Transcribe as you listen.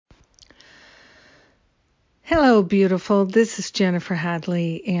Hello, beautiful. This is Jennifer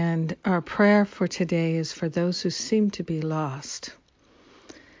Hadley, and our prayer for today is for those who seem to be lost.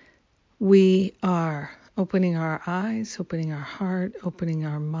 We are opening our eyes, opening our heart, opening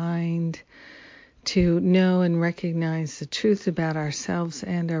our mind to know and recognize the truth about ourselves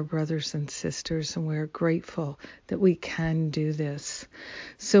and our brothers and sisters, and we're grateful that we can do this.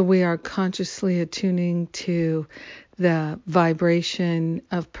 So we are consciously attuning to the vibration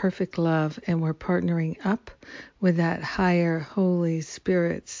of perfect love, and we're partnering up with that higher Holy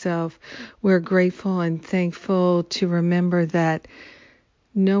Spirit self. We're grateful and thankful to remember that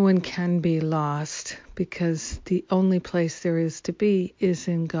no one can be lost, because the only place there is to be is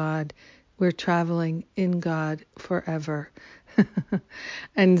in God. We're traveling in God forever.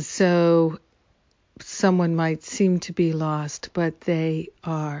 And so someone might seem to be lost, but they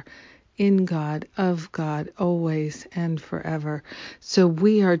are in God, of God, always and forever. So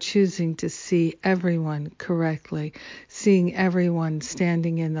we are choosing to see everyone correctly, seeing everyone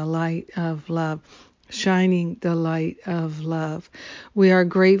standing in the light of love, shining the light of love. We are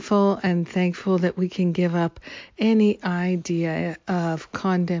grateful and thankful that we can give up any idea of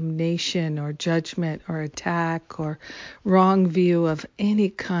condemnation or judgment or attack or wrong view of any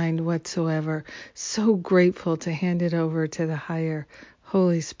kind whatsoever. So grateful to hand it over to the higher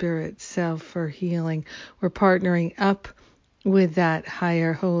Holy Spirit self for healing. We're partnering up with that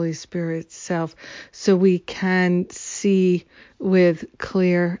higher Holy Spirit self so we can see with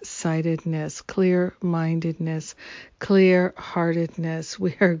clear-sightedness, clear-mindedness, clear-heartedness.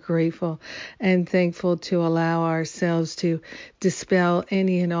 We are grateful and thankful to allow ourselves to dispel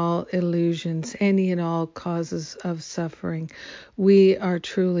any and all illusions, any and all causes of suffering. We are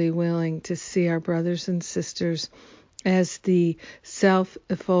truly willing to see our brothers and sisters as the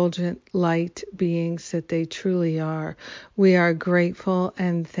self-effulgent light beings that they truly are. We are grateful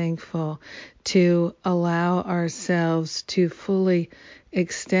and thankful to allow ourselves to fully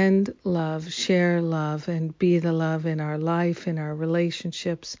extend love, share love, and be the love in our life, in our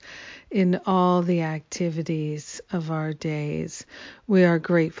relationships, in all the activities of our days. We are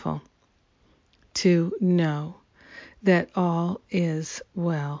grateful to know that all is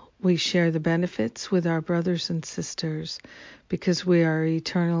well. We share the benefits with our brothers and sisters because we are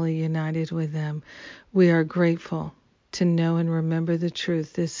eternally united with them. We are grateful to know and remember the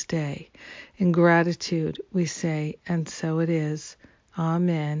truth this day. In gratitude, we say, and so it is.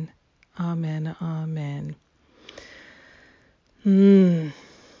 Amen. Amen. Amen.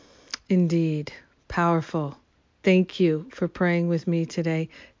 Indeed. Powerful. Thank you for praying with me today.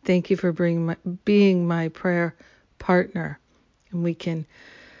 Thank you for being my prayer partner. And we can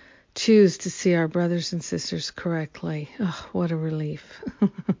choose to see our brothers and sisters correctly. Oh, what a relief.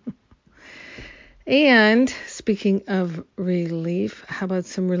 And speaking of relief, how about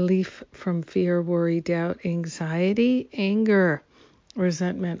some relief from fear, worry, doubt, anxiety, anger,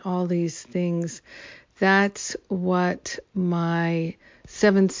 resentment, all these things? That's what my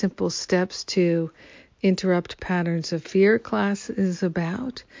 7 simple steps to interrupt patterns of fear class is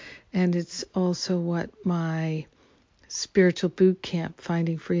about. And it's also what my spiritual boot camp,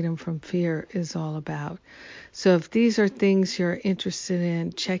 Finding Freedom from Fear, is all about. So if these are things you're interested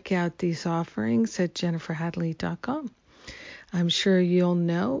in, check out these offerings at jenniferhadley.com. I'm sure you'll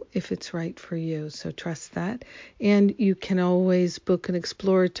know if it's right for you, so trust that. And you can always book an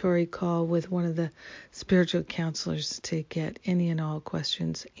exploratory call with one of the spiritual counselors to get any and all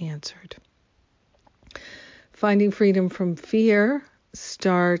questions answered. Finding Freedom from Fear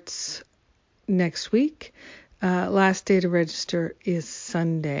starts next week. Last day to register is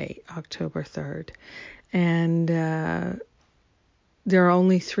Sunday, October 3rd. And there are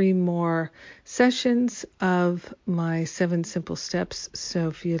only 3 more sessions of my 7 simple steps. So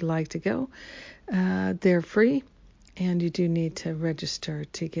if you'd like to go, they're free. And you do need to register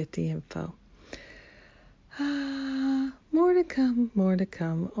to get the info. More to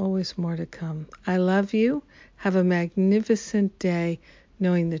come, always more to come. I love you. Have a magnificent day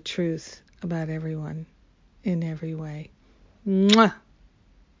knowing the truth about everyone in every way. Mwah!